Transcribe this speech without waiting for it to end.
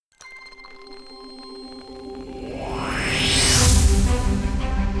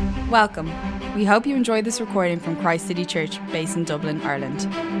Welcome. We hope you enjoyed this recording from Christ City Church, based in Dublin, Ireland.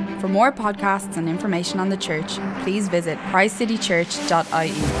 For more podcasts and information on the church, please visit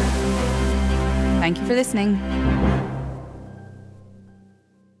christcitychurch.ie. Thank you for listening.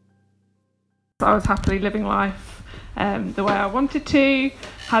 I was happily living life the way I wanted to,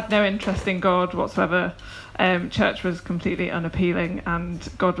 had no interest in God whatsoever. Church was completely unappealing, and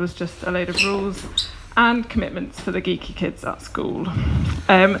God was just a load of rules and commitments for the geeky kids at school.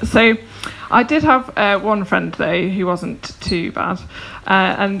 So I did have one friend though who wasn't too bad,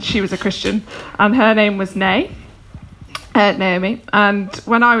 and she was a Christian, and her name was Naomi. And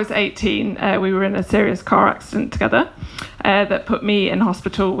when I was 18, we were in a serious car accident together that put me in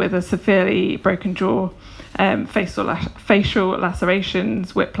hospital with a severely broken jaw, facial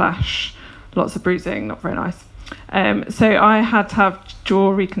lacerations, whiplash, lots of bruising, not very nice. So I had to have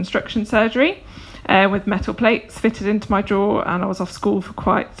jaw reconstruction surgery with metal plates fitted into my jaw, and I was off school for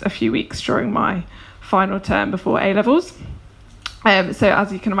quite a few weeks during my final term before A-levels. So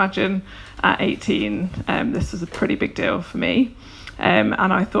as you can imagine, at 18, this was a pretty big deal for me, and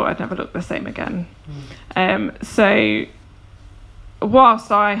I thought I'd never look the same again. So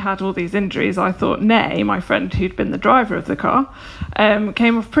whilst I had all these injuries, I thought Nay, my friend who'd been the driver of the car,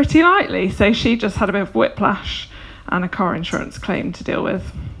 came off pretty lightly. So she just had a bit of whiplash and a car insurance claim to deal with.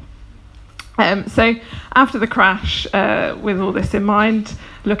 So after the crash, with all this in mind,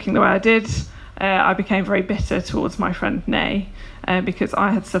 looking the way I did, I became very bitter towards my friend Nay, because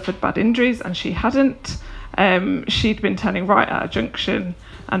I had suffered bad injuries and she hadn't. She'd been turning right at a junction,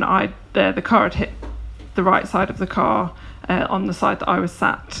 and the car had hit the right side of the car on the side that I was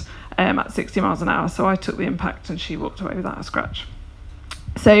sat at 60 miles an hour. So I took the impact and she walked away without a scratch.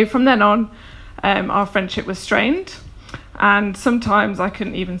 So from then on, our friendship was strained, and sometimes I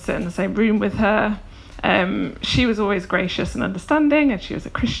couldn't even sit in the same room with her. She was always gracious and understanding, and she was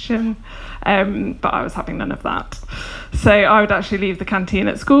a Christian, but I was having none of that. So I would actually leave the canteen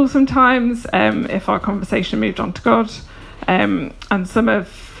at school sometimes if our conversation moved on to God. And some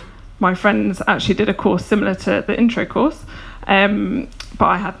of my friends actually did a course similar to the intro course, but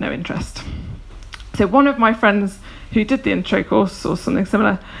I had no interest. So one of my friends who did the intro course or something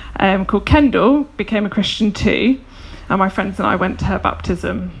similar, called Kendall, became a Christian too, and my friends and I went to her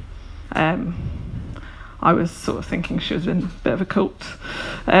baptism. I was sort of thinking she was in a bit of a cult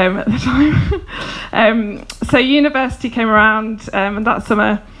at the time. So university came around, and that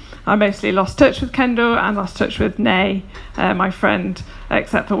summer I mostly lost touch with Kendall and lost touch with Nay, my friend,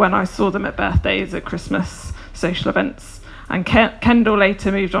 except for when I saw them at birthdays, at Christmas, social events. And Kendall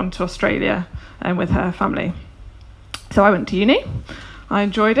later moved on to Australia with her family. So I went to uni. I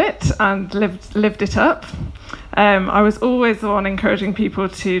enjoyed it and lived it up. I was always the one encouraging people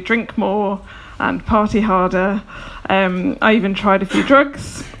to drink more and party harder. I even tried a few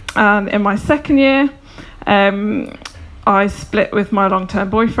drugs. And in my second year, I split with my long-term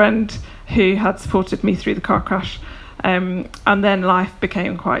boyfriend who had supported me through the car crash. And then life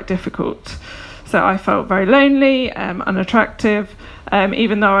became quite difficult. So I felt very lonely, unattractive,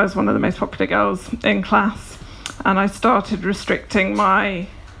 even though I was one of the most popular girls in class. And I started restricting my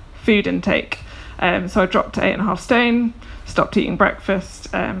food intake. So I dropped to 8.5 stone, stopped eating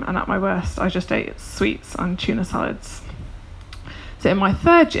breakfast, and at my worst, I just ate sweets and tuna salads. So in my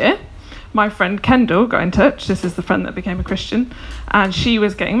third year, my friend Kendall got in touch. This is the friend that became a Christian, and she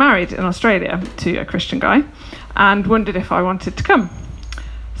was getting married in Australia to a Christian guy, and wondered if I wanted to come.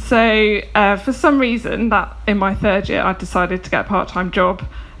 So for some reason, that in my third year, I decided to get a part-time job,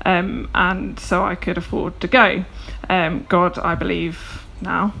 and so I could afford to go. God, I believe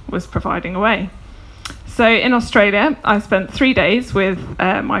now, was providing a way. So in Australia, I spent 3 days with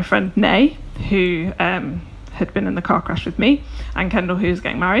my friend Nay, who had been in the car crash with me, and Kendall, who was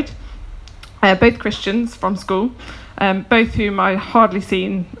getting married. Both Christians from school, both whom I hardly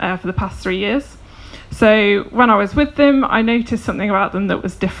seen for the past 3 years. So when I was with them, I noticed something about them that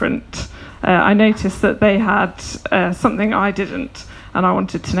was different. I noticed that they had something I didn't, and I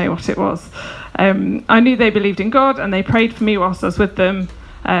wanted to know what it was. I knew they believed in God, and they prayed for me whilst I was with them.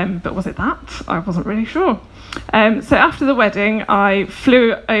 But was it that? I wasn't really sure. So after the wedding, I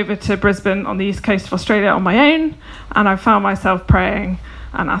flew over to Brisbane on the east coast of Australia on my own, and I found myself praying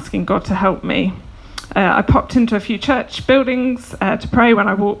and asking God to help me. I popped into a few church buildings to pray when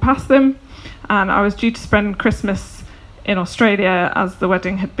I walked past them, and I was due to spend Christmas in Australia as the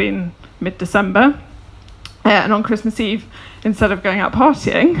wedding had been mid-December. And on Christmas Eve, instead of going out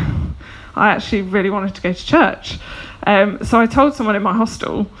partying, I actually really wanted to go to church. So I told someone in my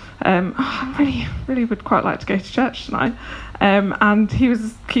hostel, I really would quite like to go to church tonight. And he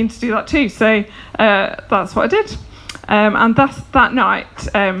was keen to do that too. So that's what I did. And that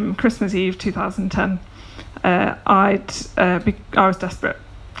night, Christmas Eve 2010, I was desperate.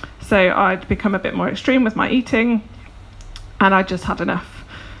 So I'd become a bit more extreme with my eating, and I just had enough.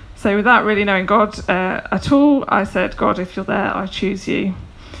 So without really knowing God at all, I said, God, if you're there, I choose you.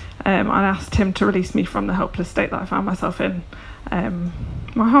 I asked him to release me from the helpless state that I found myself in.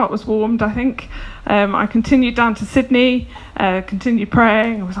 My heart was warmed, I think. I continued down to Sydney, continued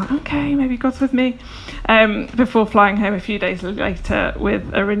praying. I was like, okay, maybe God's with me, before flying home a few days later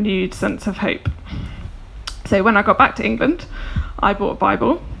with a renewed sense of hope. So when I got back to England, I bought a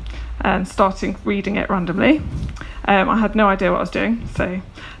Bible and started reading it randomly. I had no idea what I was doing, so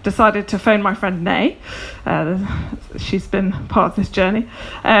decided to phone my friend Nay. She's been part of this journey.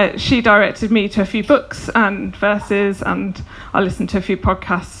 She directed me to a few books and verses, and I listened to a few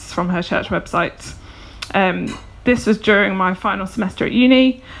podcasts from her church website. This was during my final semester at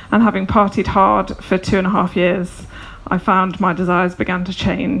uni, and having partied hard for 2.5 years, I found my desires began to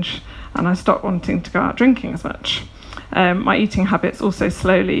change, and I stopped wanting to go out drinking as much. My eating habits also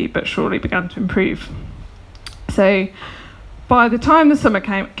slowly but surely began to improve. So by the time the summer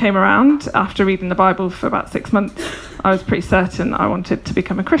came around, after reading the Bible for about 6 months, I was pretty certain I wanted to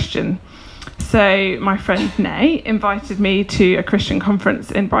become a Christian. So my friend Nay invited me to a Christian conference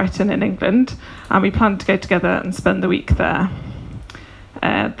in Brighton in England, and we planned to go together and spend the week there.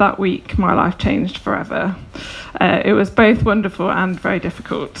 That week, my life changed forever. It was both wonderful and very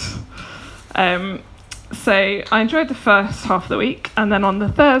difficult. So I enjoyed the first half of the week, and then on the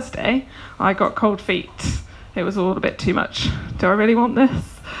Thursday, I got cold feet. It was all a bit too much. Do I really want this?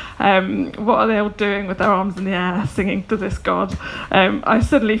 What are they all doing with their arms in the air, singing to this God? I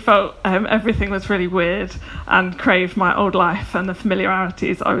suddenly felt everything was really weird and craved my old life and the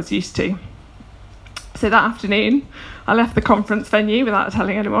familiarities I was used to. So that afternoon, I left the conference venue without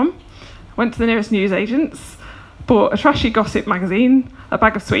telling anyone, went to the nearest newsagents, bought a trashy gossip magazine, a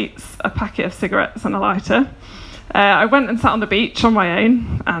bag of sweets, a packet of cigarettes and a lighter. I went and sat on the beach on my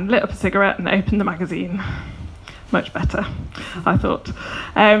own and lit up a cigarette and opened the magazine. Much better, I thought.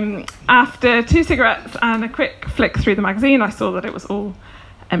 After 2 cigarettes and a quick flick through the magazine, I saw that it was all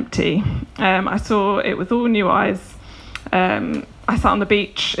empty. I saw it with all new eyes. I sat on the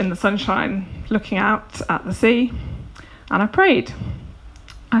beach in the sunshine, looking out at the sea, and I prayed.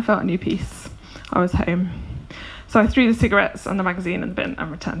 I felt a new peace. I was home. So I threw the cigarettes and the magazine in the bin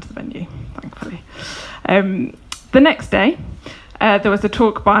and returned to the venue, thankfully. The next day, there was a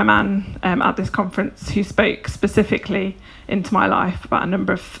talk by a man at this conference who spoke specifically into my life about a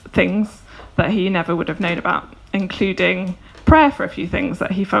number of things that he never would have known about, including prayer for a few things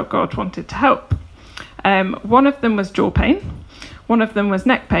that he felt God wanted to help. One of them was jaw pain, one of them was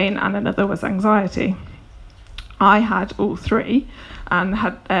neck pain, and another was anxiety. I had all three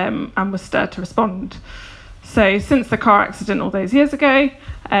and was stirred to respond. So since the car accident all those years ago,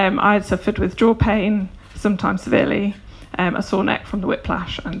 I had suffered with jaw pain, sometimes severely, a sore neck from the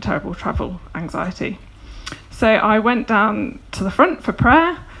whiplash, and terrible travel anxiety. So I went down to the front for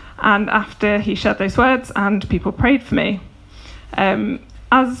prayer, and after he shared those words, and people prayed for me.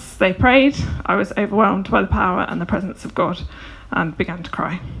 As they prayed, I was overwhelmed by the power and the presence of God and began to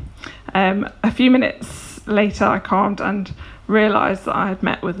cry. A few minutes later, I calmed and realised that I had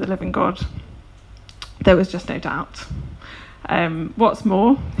met with the living God. There was just no doubt. What's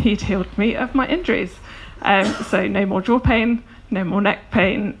more, he'd healed me of my injuries. So no more jaw pain, no more neck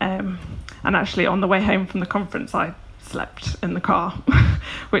pain. And actually on the way home from the conference, I slept in the car,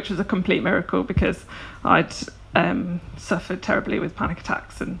 which was a complete miracle because I'd suffered terribly with panic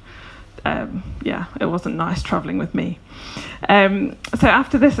attacks, and it wasn't nice travelling with me. So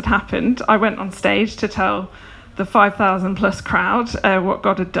after this had happened, I went on stage to tell the 5,000 plus crowd what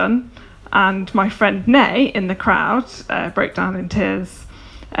God had done, and my friend Nay in the crowd broke down in tears.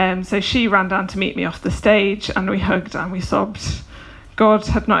 So she ran down to meet me off the stage, and we hugged and we sobbed. God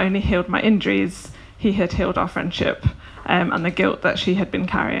had not only healed my injuries, he had healed our friendship and the guilt that she had been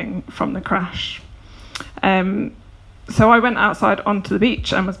carrying from the crash. So I went outside onto the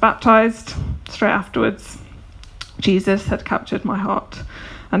beach and was baptised straight afterwards. Jesus had captured my heart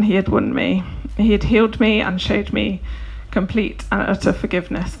and he had won me. He had healed me and showed me complete and utter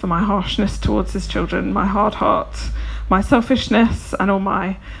forgiveness for my harshness towards his children, my hard heart, my selfishness, and all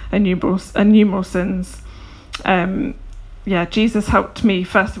my innumerable sins. Jesus helped me,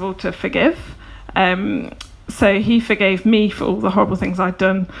 first of all, to forgive. So he forgave me for all the horrible things I'd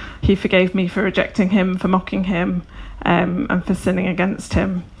done. He forgave me for rejecting him, for mocking him, and for sinning against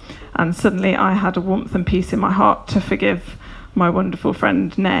him. And suddenly I had a warmth and peace in my heart to forgive my wonderful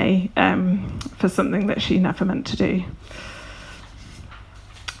friend Nay for something that she never meant to do.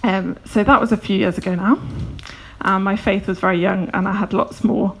 So that was a few years ago now. and my faith was very young, and I had lots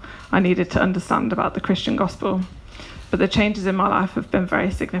more I needed to understand about the Christian gospel. But the changes in my life have been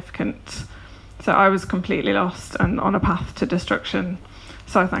very significant. So I was completely lost and on a path to destruction.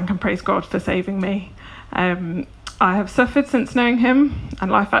 So I thank and praise God for saving me. I have suffered since knowing him,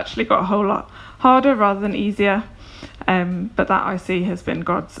 and life actually got a whole lot harder rather than easier. But that I see has been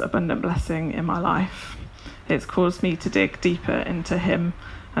God's abundant blessing in my life. It's caused me to dig deeper into him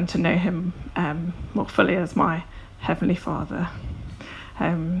and to know him more fully as my Heavenly Father.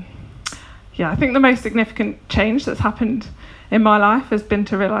 I think the most significant change that's happened in my life has been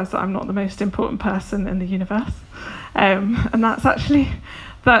to realise that I'm not the most important person in the universe. And that's actually,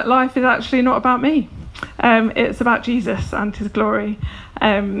 that life is actually not about me. It's about Jesus and his glory.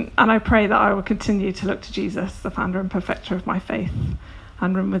 And I pray that I will continue to look to Jesus, the founder and perfecter of my faith,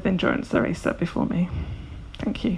 and run with endurance the race set before me. Thank you.